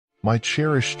My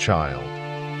cherished child,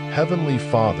 Heavenly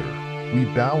Father, we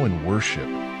bow in worship,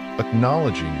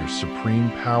 acknowledging your supreme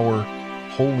power,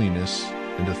 holiness,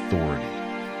 and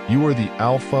authority. You are the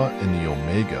Alpha and the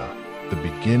Omega, the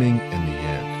beginning and the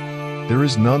end. There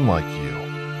is none like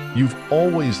you. You've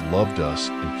always loved us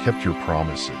and kept your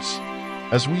promises.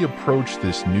 As we approach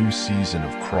this new season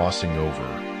of crossing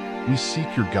over, we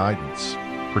seek your guidance,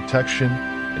 protection,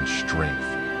 and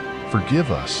strength.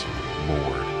 Forgive us,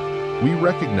 Lord. We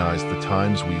recognize the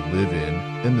times we live in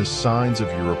and the signs of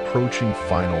your approaching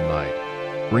final night,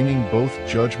 bringing both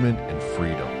judgment and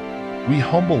freedom. We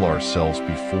humble ourselves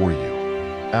before you,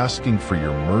 asking for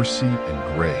your mercy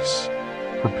and grace.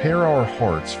 Prepare our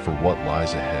hearts for what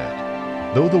lies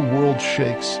ahead. Though the world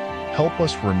shakes, help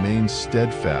us remain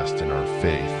steadfast in our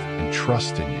faith and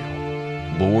trust in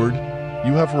you. Lord,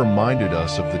 you have reminded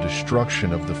us of the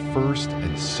destruction of the first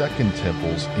and second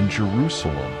temples in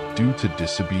Jerusalem due to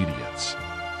disobedience.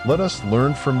 Let us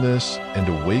learn from this and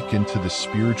awaken to the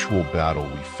spiritual battle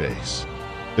we face.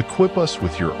 Equip us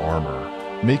with your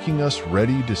armor, making us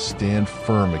ready to stand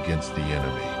firm against the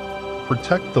enemy.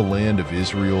 Protect the land of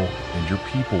Israel and your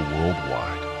people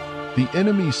worldwide. The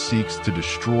enemy seeks to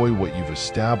destroy what you've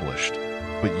established,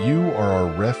 but you are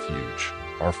our refuge,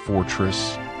 our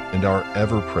fortress, and our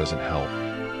ever-present help.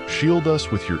 Shield us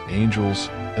with your angels,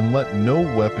 and let no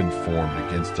weapon formed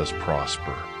against us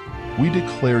prosper. We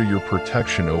declare your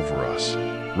protection over us,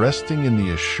 resting in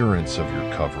the assurance of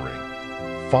your covering.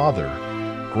 Father,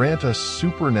 grant us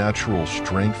supernatural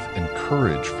strength and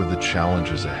courage for the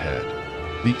challenges ahead.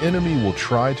 The enemy will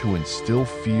try to instill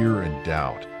fear and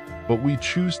doubt, but we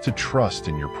choose to trust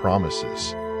in your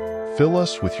promises. Fill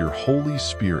us with your Holy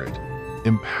Spirit,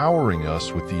 empowering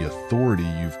us with the authority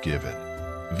you've given.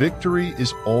 Victory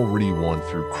is already won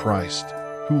through Christ,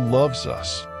 who loves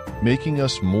us, making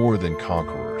us more than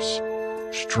conquerors.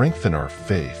 Strengthen our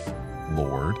faith,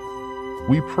 Lord.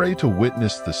 We pray to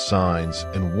witness the signs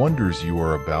and wonders you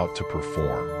are about to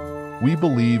perform. We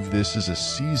believe this is a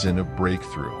season of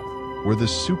breakthrough, where the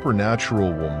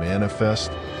supernatural will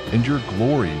manifest and your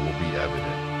glory will be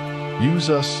evident. Use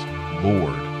us,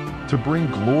 Lord, to bring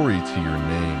glory to your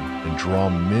name and draw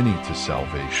many to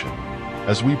salvation.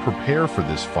 As we prepare for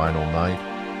this final night,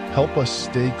 help us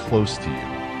stay close to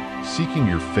you, seeking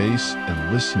your face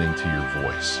and listening to your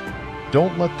voice.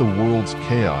 Don't let the world's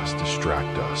chaos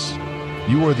distract us.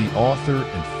 You are the author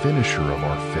and finisher of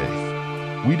our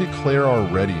faith. We declare our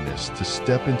readiness to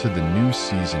step into the new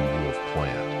season you have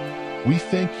planned. We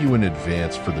thank you in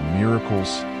advance for the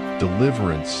miracles,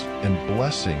 deliverance, and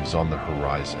blessings on the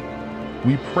horizon.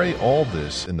 We pray all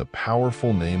this in the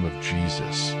powerful name of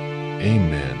Jesus.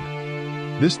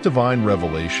 Amen. This divine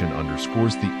revelation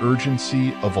underscores the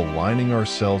urgency of aligning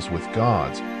ourselves with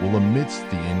God's will amidst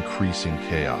the increasing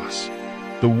chaos.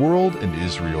 The world and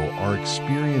Israel are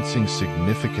experiencing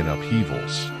significant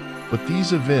upheavals, but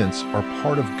these events are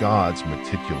part of God's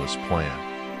meticulous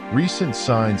plan. Recent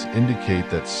signs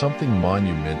indicate that something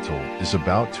monumental is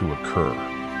about to occur.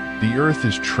 The earth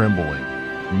is trembling,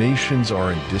 nations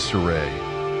are in disarray,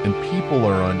 and people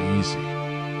are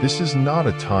uneasy. This is not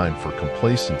a time for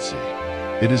complacency.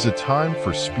 It is a time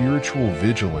for spiritual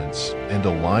vigilance and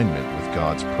alignment with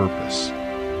God's purpose.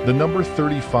 The number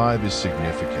 35 is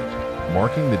significant,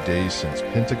 marking the days since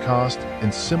Pentecost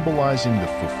and symbolizing the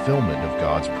fulfillment of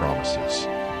God's promises.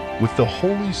 With the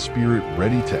Holy Spirit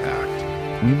ready to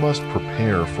act, we must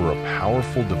prepare for a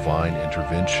powerful divine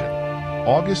intervention.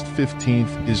 August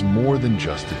 15th is more than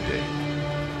just a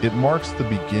date. It marks the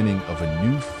beginning of a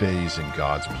new phase in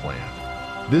God's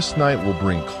plan. This night will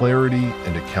bring clarity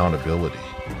and accountability.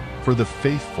 For the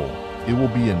faithful, it will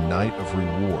be a night of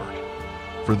reward.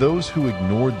 For those who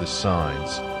ignored the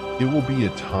signs, it will be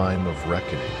a time of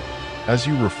reckoning. As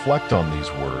you reflect on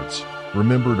these words,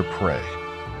 remember to pray.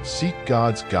 Seek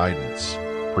God's guidance,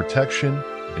 protection,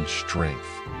 and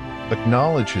strength.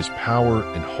 Acknowledge His power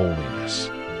and holiness.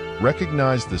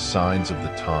 Recognize the signs of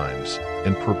the times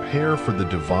and prepare for the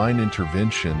divine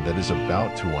intervention that is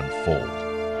about to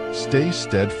unfold. Stay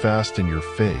steadfast in your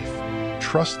faith,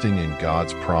 trusting in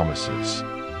God's promises.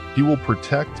 He will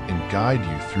protect and guide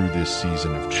you through this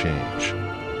season of change.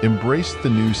 Embrace the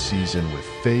new season with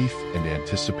faith and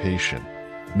anticipation,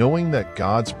 knowing that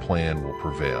God's plan will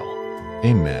prevail.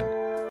 Amen.